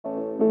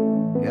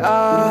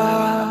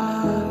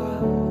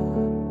Yeah.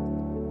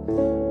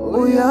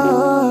 Oh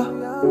yeah.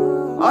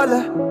 All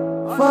that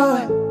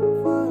fun.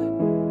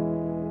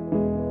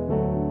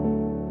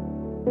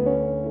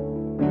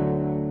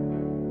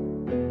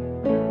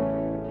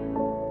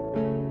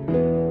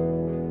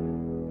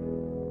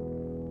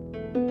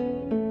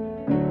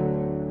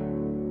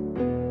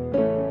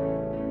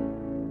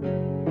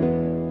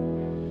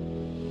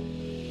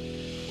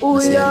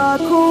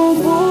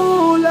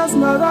 Uyakhumbula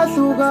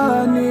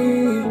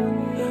singakahlukani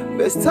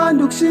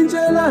besithanda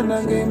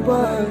ukushintshelana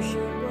ngempahla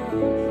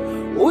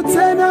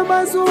uthena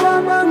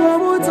masuhamba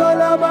ngoba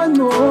uthola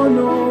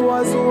abangcono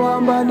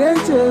wasuhamba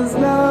nejezi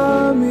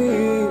lami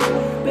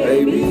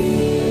baby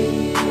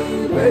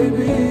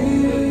baby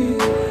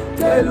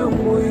tell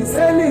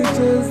ungibuyisele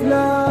ijezi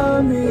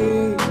lami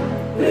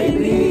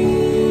baby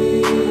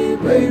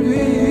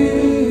baby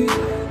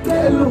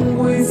tell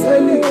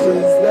ungibuyisele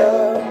ijezi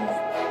lami.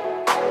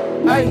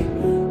 Hey,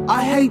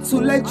 I hate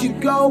to let you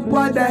go,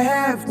 but I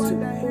have to.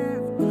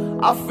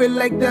 I feel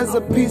like there's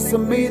a piece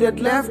of me that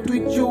left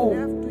with you.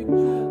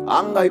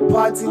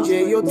 Angayiphathi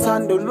nje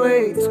yothando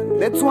lwethu.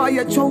 That's why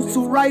I chose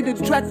to write a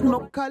track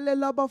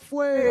nokukhalela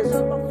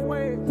bafowethu.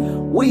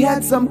 We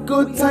had some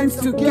good times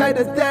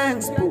together,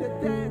 thanks boo.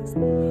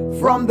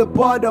 From the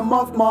bottom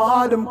of my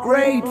heart I'm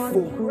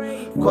grateful.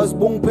 Cause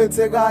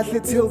bungiphethe kahle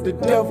till the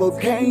devil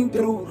came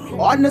through.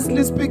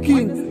 Honestly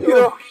speaking,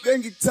 yo,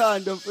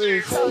 ngengikuthanda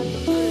mfethu.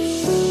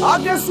 I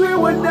guess we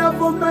were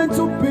never meant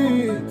to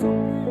be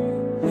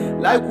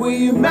like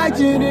we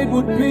imagined it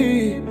would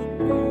be.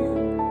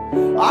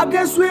 I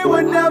guess we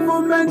were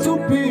never meant to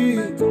be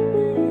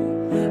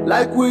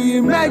like we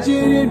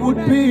imagined it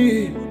would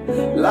be.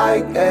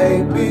 Like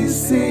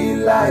ABC,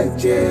 like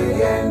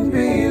J and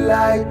B,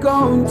 like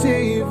on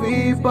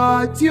TV.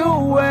 But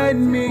you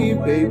and me,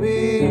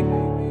 baby,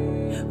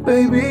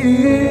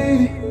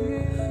 baby.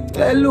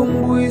 Tell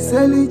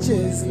ungibuyisele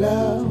ijezi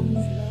lami.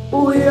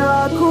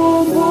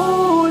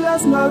 Uyakhumbula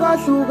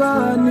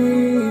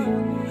singakahlukani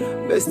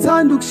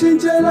besithanda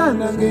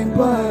ukushintshelana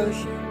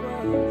ngempahla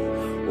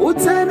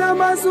uthena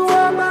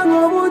masuhamba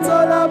ngoba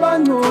uthola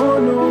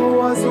abangcono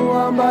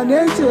wasuhamba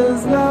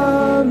nejezi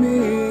lami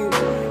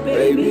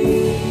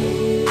baby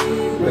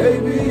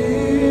baby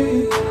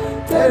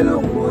tell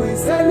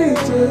ungibuyisele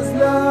ijezi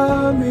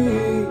lami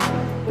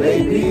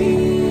baby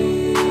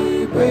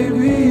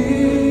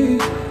baby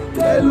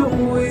tell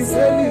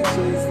ungibuyisele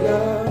ijezi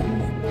lami.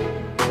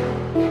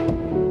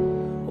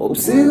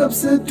 Ubusika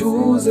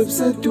buseduze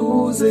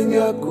buseduze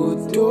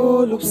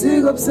ngiyagodola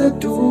ubusika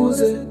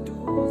buseduze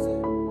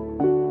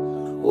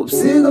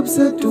ubusika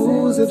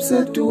buseduze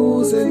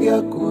buseduze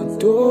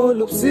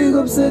ngiyagodola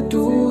ubusika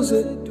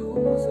buseduze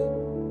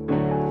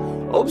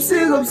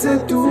ubusika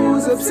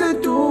buseduze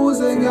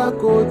buseduze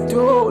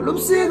ngiyagodola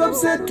ubusika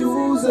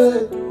buseduze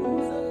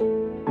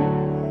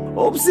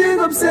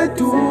ubusika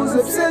buseduze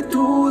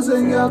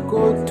buseduze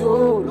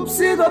ngiyagodola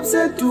ubusika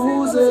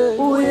buseduze.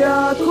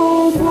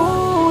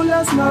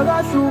 Uyakhumbula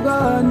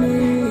singakahlukani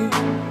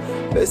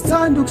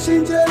besithanda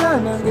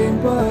ukushintshelana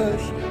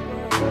ngempahla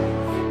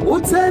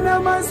uthena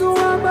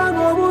masuhamba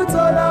ngoba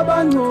uthola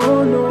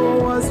abangcono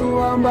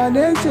wasuhamba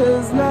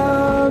nejezi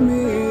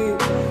lami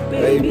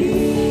baby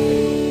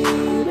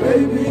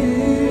baby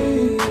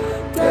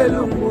tell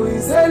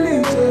ungibuyisele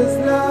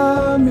ijezi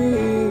lami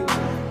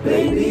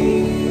baby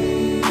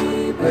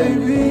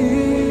baby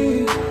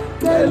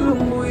tell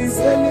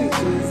ungibuyisele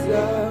ijezi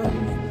lami.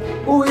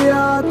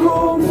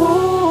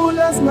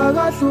 Uyakhumbula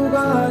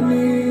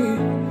singakahlukani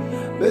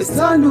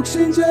besithanda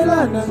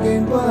ukushintshelana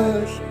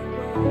ngempahla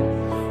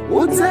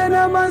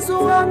uthena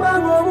masuhamba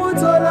ngoba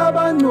uthola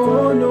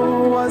abangcono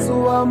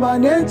wasuhamba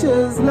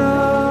nejezi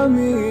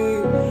lami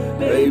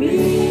baby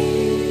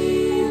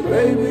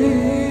baby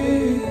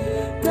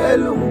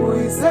tell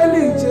ungibuyisele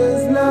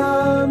ijezi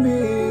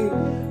lami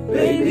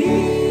baby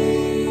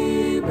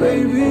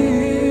baby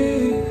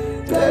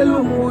tell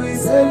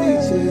ungibuyisele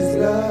ijezi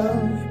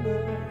lami.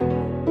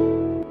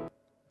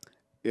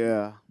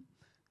 Yeah,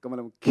 come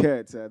on,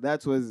 khetha.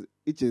 That was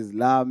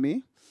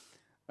Lami.